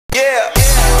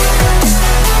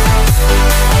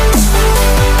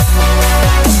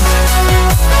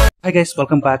Hi guys,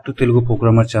 welcome back to Telugu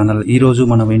Programmer channel. ఈ రోజు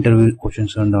మనం interview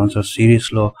questions and answers series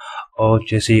లో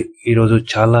వచ్చేసి ఈ రోజు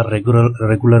చాలా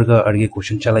రెగ్యులర్ గా అడిగే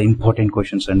క్వశ్చన్, చాలా ఇంపార్టెంట్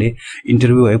క్వశ్చన్స్ అండి.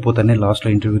 ఇంటర్వ్యూ అయిపోతానే లాస్ట్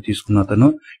లో ఇంటర్వ్యూ తీసుకున్న అతను,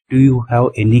 do you have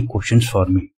any questions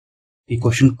for me? ఈ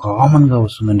క్వశ్చన్ కామన్ గా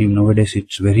వస్తుందండి. Now days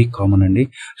it's very common అండి.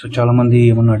 సో చాలా మంది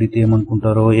ఏమన్నా అడిగితే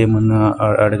ఏమనుకుంటారో, ఏమన్నా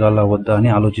అడగాల వద్దా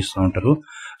అని ఆలోచిస్తూ ఉంటారు.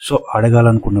 సో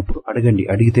అడగాలనుకున్నప్పుడు అడగండి,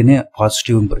 అడిగితేనే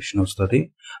పాజిటివ్ ఇంప్రెషన్ వస్తుంది.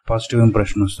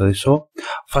 సో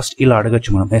ఫస్ట్ ఇలా అడగచ్చు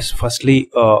మనం. ఫస్ట్లీ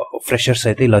ఫ్రెషర్స్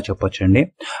అయితే ఇలా చెప్పొచ్చండి.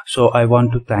 So I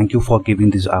want to thank you for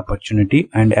giving this opportunity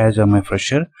and as my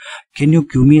fresher can you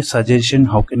give me suggestion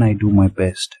how can I do my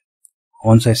best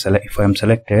once if I am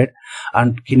selected,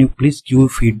 and can you please give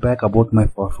feedback about my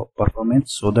performance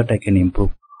so that I can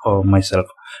improve myself.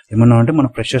 ఏమన్నా అంటే మన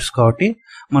freshers కాబట్టి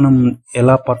మనం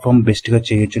ఎలా perform best గా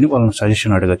చేయొచ్చు అని వాళ్ళని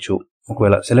సజెషన్ అడగచ్చు.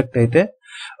 ఒకవేళ సెలెక్ట్ అయితే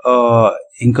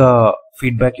ఇంకా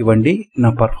ఫీడ్బ్యాక్ ఇవ్వండి నా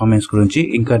పర్ఫార్మెన్స్ గురించి,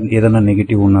 ఇంకా ఏదైనా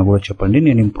నెగిటివ్ ఉన్నా కూడా చెప్పండి,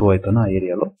 నేను ఇంప్రూవ్ అవుతాను ఆ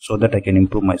ఏరియాలో, so that I can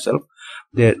improve my self.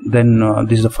 Then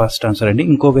this the first answer అండి.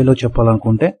 ఇంకో వేలో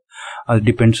చెప్పాలనుకుంటే అది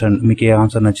డిపెండ్స్ అండ్ మీకు ఏ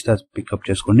ఆన్సర్ నచ్చితే అది పికప్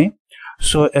చేసుకోండి.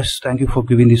 So yes, thank you for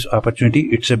giving this opportunity.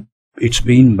 It's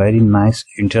been very nice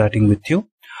interacting with you.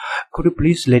 Could you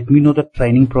please let me know the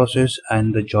training process and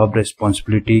the job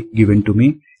responsibility given to me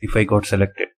if I got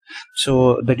selected? So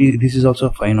this is also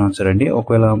a fine answer అండి.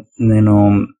 ఒకవేళ నేను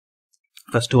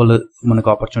first వాళ్ళు మనకు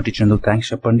opportunity ఇచ్చినందుకు thanks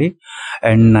చెప్పండి,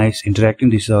 and nice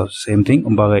interacting, this same thing,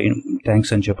 బాగా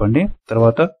thanks అని చెప్పండి.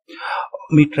 తర్వాత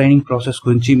మీ ట్రైనింగ్ ప్రాసెస్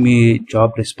గురించి, మీ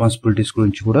జాబ్ రెస్పాన్సిబిలిటీస్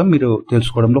గురించి కూడా మీరు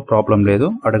తెలుసుకోవడంలో ప్రాబ్లం లేదు,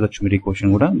 అడగచ్చు మీరు ఈ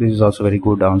క్వశ్చన్ కూడా. This is also very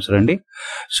good answer అండి.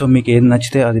 సో మీకు ఏది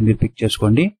నచ్చితే అది మీరు పిక్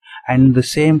చేసుకోండి. And the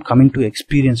same coming to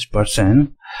experienced person.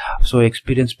 So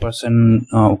experience person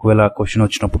ఒకవేళ క్వశ్చన్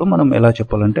వచ్చినప్పుడు మనం ఎలా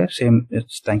చెప్పాలంటే సేమ్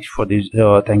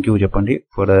థ్యాంక్ యూ చెప్పండి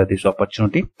for this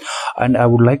opportunity, and I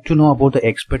would like to know about the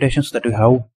expectations that you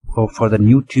have for the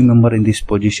new team member in this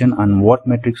position, and what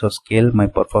metrics or scale my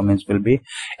performance will be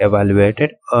evaluated.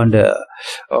 And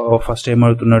first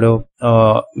ఏమడుగుతున్నాడు,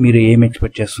 మీరు ఏం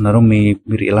expect చేస్తున్నారు,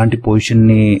 మీరు ఎలాంటి position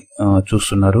ని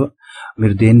చూస్తున్నారు,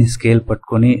 మీరు దేన్ని scale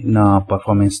పట్టుకొని నా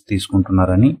పర్ఫార్మెన్స్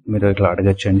తీసుకుంటున్నారని మీరు ఇట్లా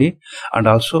అడగచ్చండి. అండ్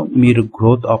ఆల్సో మీరు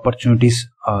గ్రోత్ ఆపర్చునిటీస్,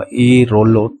 ఈ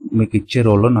రోల్లో మీకు ఇచ్చే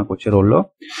రోల్లో, నాకు వచ్చే రోల్లో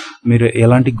మీరు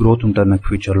ఎలాంటి గ్రోత్ ఉంటుంది నాకు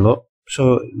ఫ్యూచర్లో. So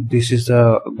this is the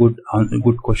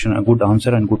good question, good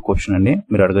answer and good question అండి,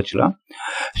 మీరు అడగచ్చులా.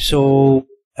 సో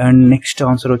అండ్ నెక్స్ట్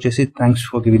ఆన్సర్ వచ్చేసి thanks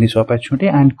for giving this opportunity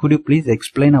and could you please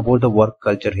explain about the work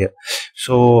culture here.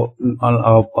 So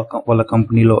వాళ్ళ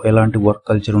కంపెనీలో ఎలాంటి work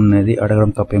culture ఉన్నది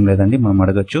అడగడం తప్పేం లేదండి, మనం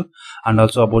అడగచ్చు. And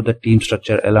also about the team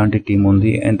structure, ఎలాంటి టీం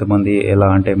ఉంది, ఎంతమంది, ఎలా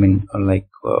అంటే ఐ మీన్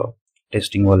లైక్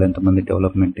టెస్టింగ్ వాళ్ళు ఎంతమంది,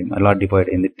 డెవలప్మెంట్ టీం ఎలా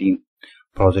డివైడ్ అయింది, టీమ్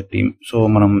ప్రాజెక్ట్ టీమ్. సో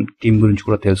మనం టీం గురించి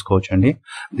కూడా తెలుసుకోవచ్చు అండి.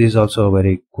 This also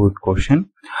very good question.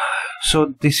 So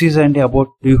this is అండి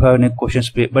about you have any questions,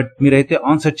 but మీరైతే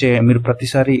ఆన్సర్ చేయండి. మీరు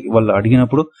ప్రతిసారి వాళ్ళు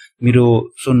అడిగినప్పుడు మీరు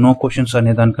సో నో క్వశ్చన్స్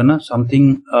అనే దానికన్నా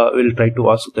something will try to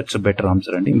ask, that's a better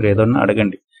answer అండి. మీరు ఏదన్నా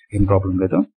అడగండి, ఏం ప్రాబ్లం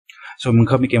లేదు. సో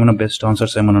ఇంకా మీకు ఏమైనా బెస్ట్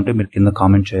ఆన్సర్స్ ఏమైనా ఉంటే మీరు కింద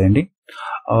కామెంట్ చేయండి.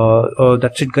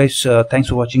 That's it guys,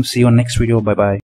 thanks for watching, see you on next video, bye bye.